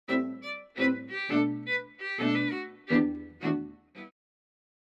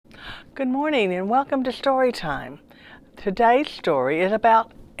Good morning and welcome to Story Time. Today's story is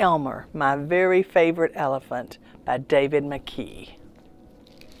about Elmer, my very favorite elephant, by David McKee.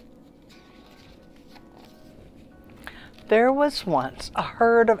 There was once a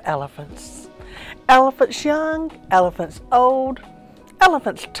herd of elephants. Elephants young, elephants old,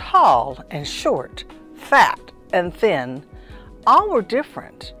 elephants tall and short, fat and thin. All were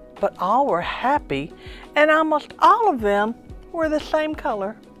different, but all were happy, and almost all of them were the same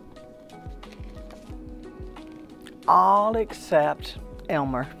color. All except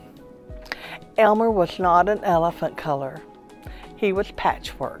Elmer. Elmer was not an elephant color. He was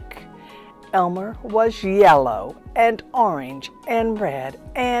patchwork. Elmer was yellow and orange and red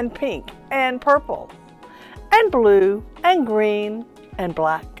and pink and purple and blue and green and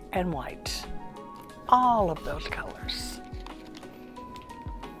black and white. All of those colors.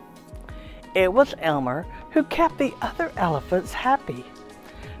 It was Elmer who kept the other elephants happy.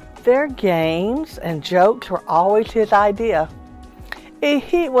 Their games and jokes were always his idea.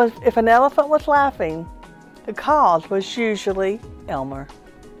 If an elephant was laughing, the cause was usually Elmer.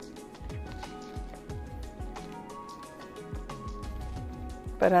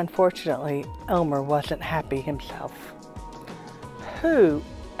 But unfortunately, Elmer wasn't happy himself. Who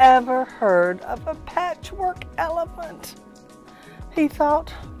ever heard of a patchwork elephant? He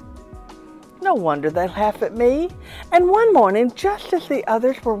thought. No wonder they laugh at me. And one morning, just as the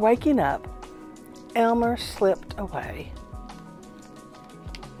others were waking up, Elmer slipped away.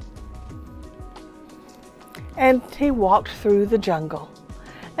 And he walked through the jungle,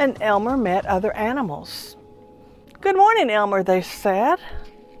 and Elmer met other animals. "Good morning, Elmer," they said.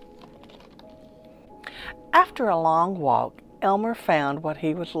 After a long walk, Elmer found what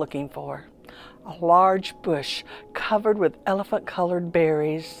he was looking for, a large bush covered with elephant-colored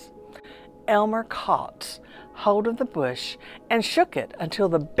berries. Elmer caught hold of the bush and shook it until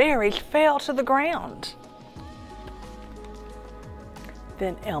the berries fell to the ground.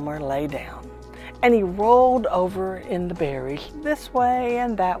 Then Elmer lay down, and he rolled over in the berries this way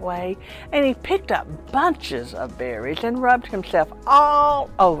and that way, and he picked up bunches of berries and rubbed himself all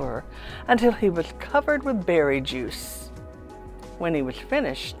over until he was covered with berry juice. When he was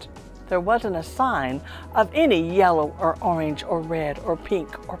finished, there wasn't a sign of any yellow or orange or red or pink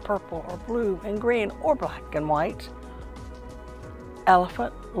or purple or blue and green or black and white.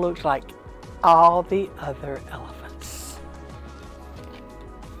 Elephant looked like all the other elephants.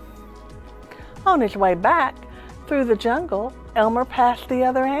 On his way back through the jungle, Elmer passed the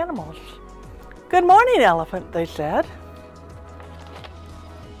other animals. "Good morning, Elephant," they said.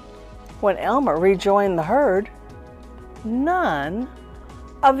 When Elmer rejoined the herd, none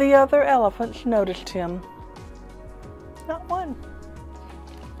of the other elephants noticed him. Not one.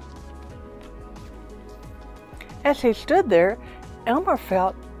 As he stood there, Elmer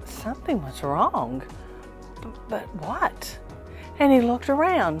felt something was wrong. But what? And he looked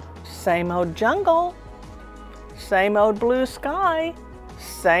around. Same old jungle, same old blue sky,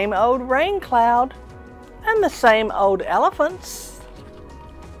 same old rain cloud, and the same old elephants.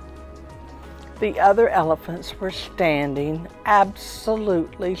 The other elephants were standing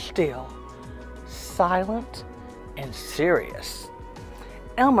absolutely still, silent and serious.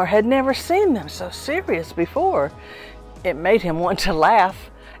 Elmer had never seen them so serious before. It made him want to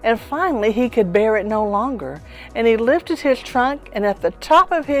laugh, and finally he could bear it no longer, and he lifted his trunk, and at the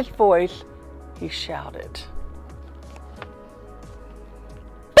top of his voice, he shouted,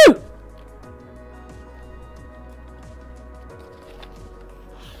 "Boo!"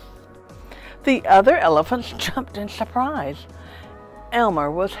 The other elephants jumped in surprise. Elmer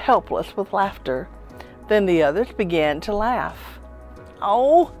was helpless with laughter. Then the others began to laugh.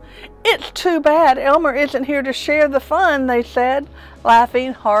 "Oh, it's too bad Elmer isn't here to share the fun," they said,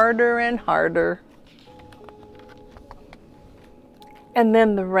 laughing harder and harder. And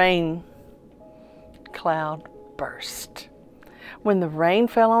then the rain cloud burst. When the rain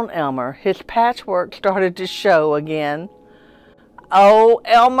fell on Elmer, his patchwork started to show again. "Oh,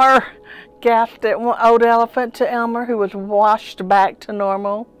 Elmer," gasped an old elephant to Elmer, who was washed back to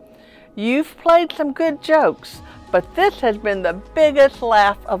normal. "You've played some good jokes, but this has been the biggest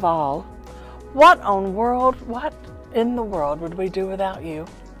laugh of all. What in the world would we do without you?"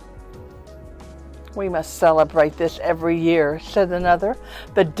 "We must celebrate this every year," said another,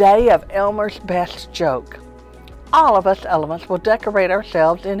 "the day of Elmer's best joke. All of us elephants will decorate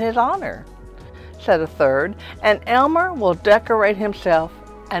ourselves in his honor," said a third, "and Elmer will decorate himself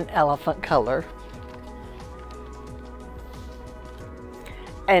an elephant color."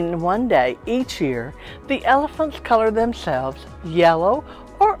 And one day each year, the elephants color themselves yellow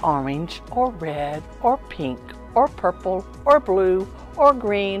or orange or red or pink or purple or blue or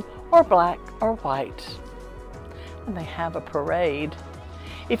green or black or white. And they have a parade.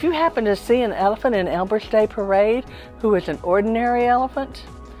 If you happen to see an elephant in Elmer's Day Parade who is an ordinary elephant,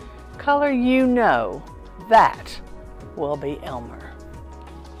 color you know, that will be Elmer.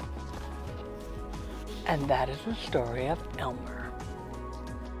 And that is the story of Elmer.